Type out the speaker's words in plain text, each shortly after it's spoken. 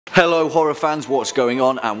Hello horror fans, what's going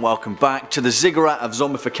on, and welcome back to the ziggurat of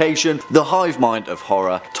zombification, the hive mind of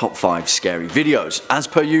horror, top 5 scary videos. As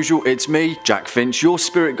per usual, it's me, Jack Finch, your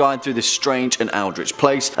spirit guide through this strange and eldritch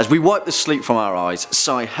place as we wipe the sleep from our eyes,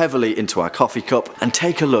 sigh heavily into our coffee cup, and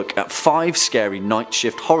take a look at 5 scary night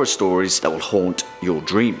shift horror stories that will haunt your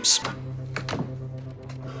dreams.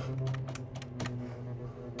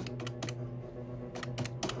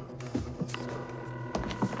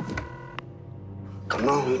 Come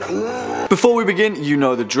on. Before we begin, you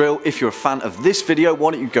know the drill. If you're a fan of this video,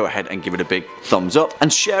 why don't you go ahead and give it a big thumbs up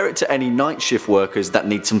and share it to any night shift workers that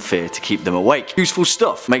need some fear to keep them awake. Useful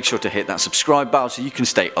stuff. Make sure to hit that subscribe bell so you can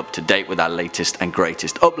stay up to date with our latest and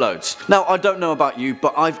greatest uploads. Now, I don't know about you,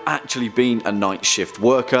 but I've actually been a night shift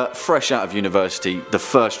worker, fresh out of university, the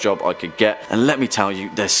first job I could get, and let me tell you,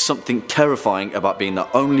 there's something terrifying about being the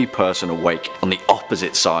only person awake on the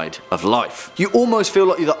opposite side of life. You almost feel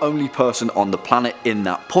like you're the only person on the planet in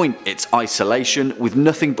that point. It's isolation with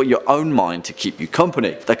nothing but your own mind to keep you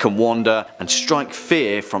company that can wander and strike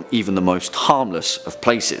fear from even the most harmless of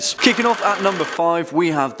places. Kicking off at number 5, we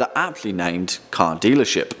have the aptly named car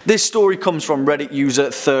dealership. This story comes from Reddit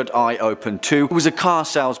user Third Eye Open 2, who was a car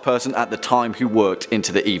salesperson at the time who worked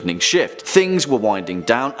into the evening shift. Things were winding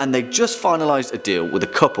down and they just finalized a deal with a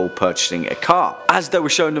couple purchasing a car. As they were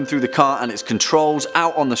showing them through the car and its controls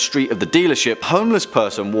out on the street of the dealership, a homeless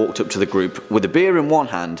person walked up to the group with a beer in one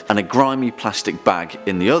hand and a grimy plastic bag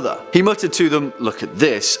in the other. He muttered to them, "Look at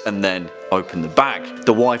this," and then opened the bag.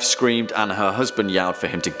 The wife screamed and her husband yelled for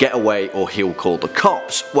him to get away or he'll call the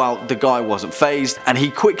cops. Well, the guy wasn't fazed and he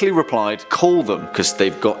quickly replied, "Call them because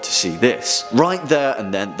they've got to see this." Right there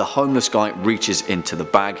and then, the homeless guy reaches into the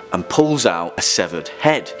bag and pulls out a severed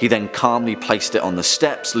head. He then calmly placed it on the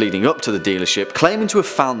steps leading up to the dealership, claiming to have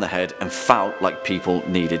found the head and felt like people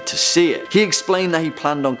needed to see it. He explained that he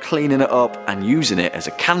planned on cleaning it up and using it as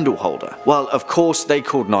a candle holder. Well, of course they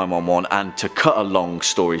called 911, and to cut a long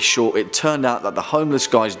story short, it turned out that the homeless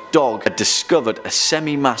guy's dog had discovered a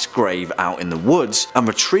semi-mass grave out in the woods and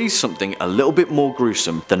retrieved something a little bit more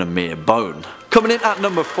gruesome than a mere bone. Coming in at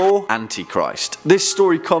number 4, Antichrist. This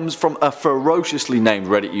story comes from a ferociously named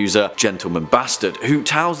Reddit user, Gentleman Bastard, who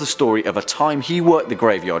tells the story of a time he worked the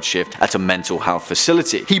graveyard shift at a mental health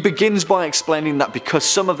facility. He begins by explaining that because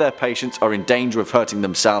some of their patients are in danger of hurting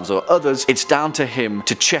themselves or others, it's down to him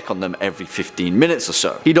to check on them every 15 minutes or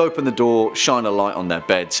so. He'd open the door, shine a light on their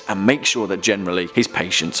beds, and make sure that generally his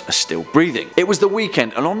patients are still breathing. It was the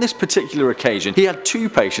weekend, and on this particular occasion, he had 2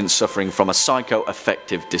 patients suffering from a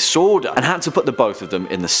psychoaffective disorder and had to put the both of them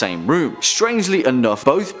in the same room. Strangely enough,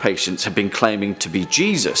 both patients had been claiming to be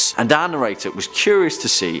Jesus, and our narrator was curious to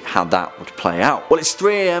see how that would play out. Well, it's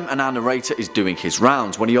 3 AM and our narrator is doing his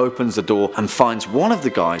rounds when he opens the door and finds one of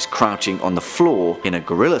the guys crouching on the floor in a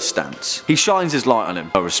gorilla stance. He shines his light on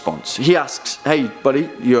him, no response. He asks, "Hey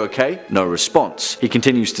buddy, you okay?" No response. He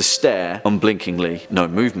continues to stare, unblinkingly, no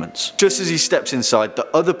movements. Just as he steps inside, the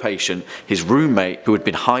other patient, his roommate, who had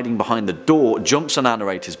been hiding behind the door, jumps on our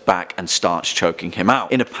narrator's back and starts choking him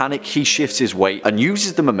out. In a panic, he shifts his weight and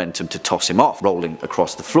uses the momentum to toss him off, rolling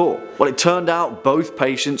across the floor. Well, it turned out both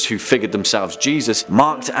patients who figured themselves Jesus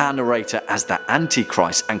marked our narrator as the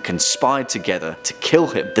Antichrist and conspired together to kill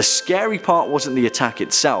him. The scary part wasn't the attack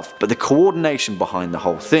itself, but the coordination behind the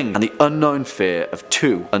whole thing and the unknown fear of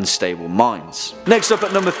 2 unstable minds. Next up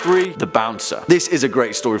at number 3, the bouncer. This is a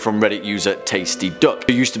great story from Reddit user Tasty Duck,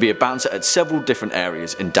 who used to be a bouncer at several different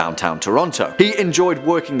areas in downtown Toronto. He enjoyed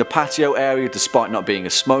working the patio area despite not being a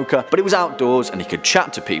smoker, but it was outdoors and he could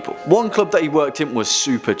chat to people. One club that he worked in was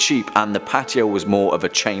super cheap and the patio was more of a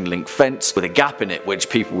chain link fence with a gap in it which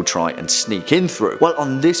people would try and sneak in through. Well,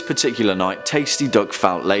 on this particular night, Tasty Duck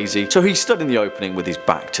felt lazy, so he stood in the opening with his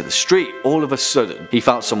back to the street. All of a sudden, he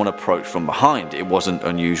felt someone approach from behind. It wasn't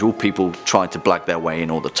unusual, people tried to blag their way in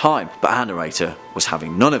all the time, but our narrator was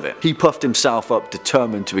having none of it. He puffed himself up,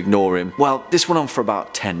 determined to ignore him. Well, this went on for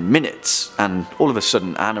about 10 minutes, and all of a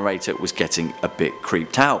sudden our narrator was getting a bit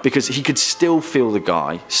creeped out because he could still feel the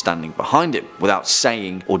guy standing behind him without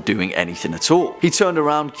saying or doing anything at all. He turned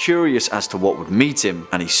around, curious as to what would meet him,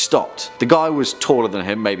 and he stopped. The guy was taller than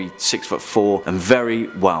him, maybe 6'4", and very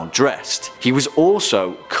well dressed. He was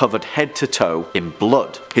also covered head to toe in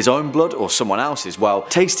blood. His own blood or someone else's? Well,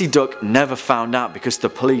 Tasty Duck never found out because the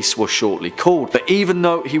police were shortly called, but even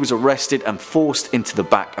though he was arrested and forced into the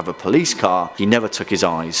back of a police car, he never took his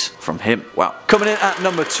eyes from him. Well, coming in at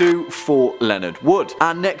number 2 for Fort Leonard Wood.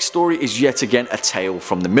 Our next story is yet again a tale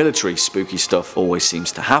from the military. Spooky stuff always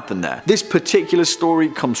seems to happen there. This particular story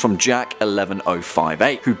comes from Jack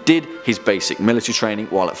 11058, who did his basic military training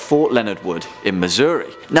while at Fort Leonard Wood in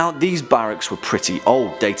Missouri. Now, these barracks were pretty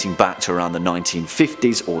old, dating back to around the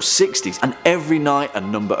 1950s or 60s, and every night a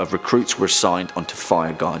number of recruits were assigned onto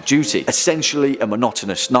fire guard duty. Essentially a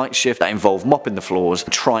monotonous night shift that involved mopping the floors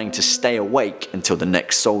and trying to stay awake until the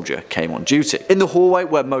next soldier came on duty. In the hallway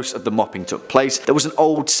where most of the mopping took place, there was an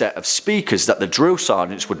old set of speakers that the drill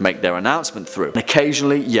sergeants would make their announcement through, and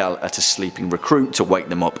occasionally yell at a sleeping recruit to wake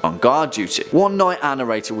them up on guard duty. One night our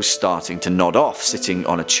narrator was starting to nod off, sitting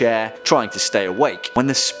on a chair, trying to stay awake, when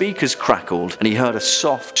the speakers crackled and he heard a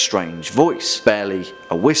soft, strange voice, barely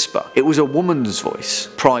a whisper. It was a woman's voice.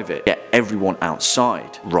 Private, get everyone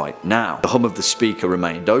outside, right now. The hum of the speaker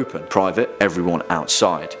remained open. Private, everyone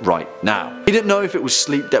outside, right now. He didn't know if it was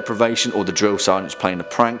sleep deprivation or the drill sergeants playing a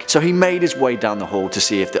prank, so he made his way down the hall to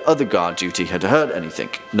see if the other guard duty had heard anything.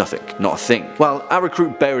 Nothing, not a thing. Well, our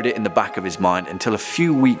recruit buried it in the back of his mind until a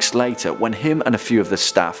few weeks later, when him and a few of the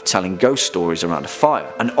staff telling ghost stories around a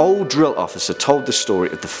fire. An old drill officer told the story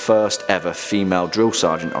of the first ever female drill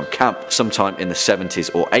sergeant on camp, sometime in the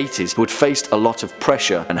 70s or 80s, who had faced a lot of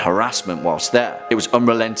pressure and harassment whilst there. It was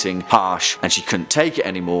unrelenting, harsh, and she couldn't take it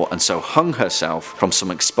anymore, and so hung herself from some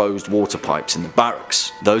exposed water pipes in the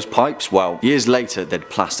barracks. Those pipes, well, years later they'd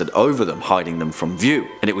plastered over them, hiding them from view,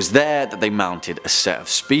 and it was there that they mounted a set of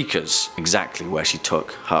speakers, exactly where she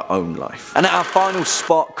took her own life. And at our final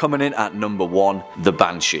spot, coming in at number 1, the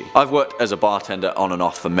Banshee. I've worked as a bartender on and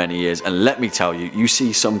off for many years, and let me tell you, you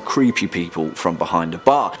see some creepy people from behind a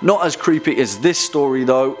bar. Not as creepy as this story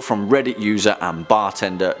though, from Reddit user and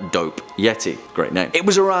bartender Dope Yeti. Great name. It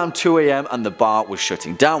was around 2 AM and the bar was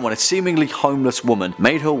shutting down when a seemingly homeless woman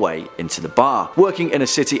made her way into the bar. Working in a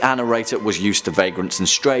city, our narrator was used to vagrants and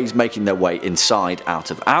strays making their way inside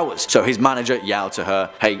out of hours. So his manager yelled to her,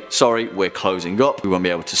 "Hey, sorry, we're closing up. We won't be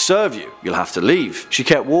able to serve you. You'll have to leave." She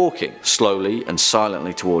kept walking, slowly and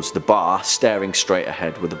silently towards the bar, staring straight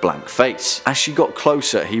ahead with a blank face. As she got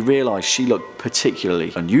closer, he realised she looked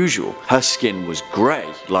particularly unusual. Her skin was grey,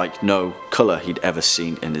 like no colour he'd ever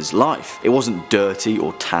seen in his life. It wasn't dirty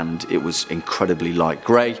or tanned, it was incredibly light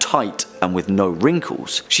grey, tight and with no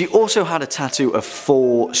wrinkles. She also had a tattoo of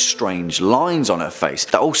 4 strange lines on her face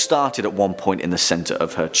that all started at one point in the centre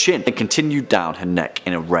of her chin and continued down her neck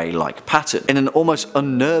in a ray-like pattern. In an almost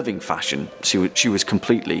unnerving fashion, she was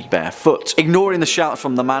completely barefoot. Ignoring the shouts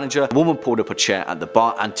from the manager, the woman pulled up a chair at the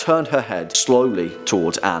bar and turned her head slowly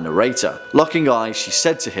towards our narrator. Locking eyes, she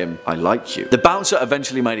said to him, "I like you." The bouncer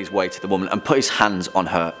eventually made his way to the woman and put his hands on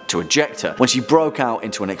her to eject her, when she broke out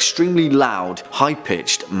into an extremely loud,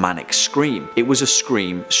 high-pitched, manic scream. It was a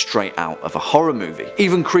scream straight out of a horror movie.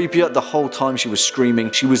 Even creepier, the whole time she was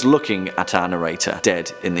screaming, she was looking at our narrator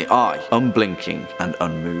dead in the eye, unblinking and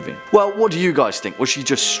unmoving. Well, what do you guys think? Was she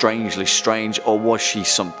just strangely strange, or was she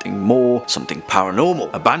something more, something paranormal,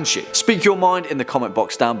 a banshee? Speak your mind in the comment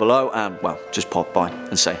box down below and, well, just pop by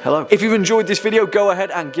and say hello. If you've enjoyed this video, go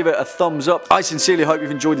ahead and give it a thumbs up. I sincerely hope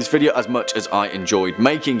you've enjoyed this video as much as I enjoyed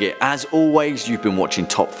making it. As always, you've been watching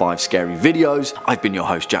Top 5 Scary Videos. I've been your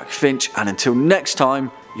host, Jack Finch, and until next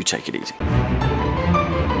time, you take it easy.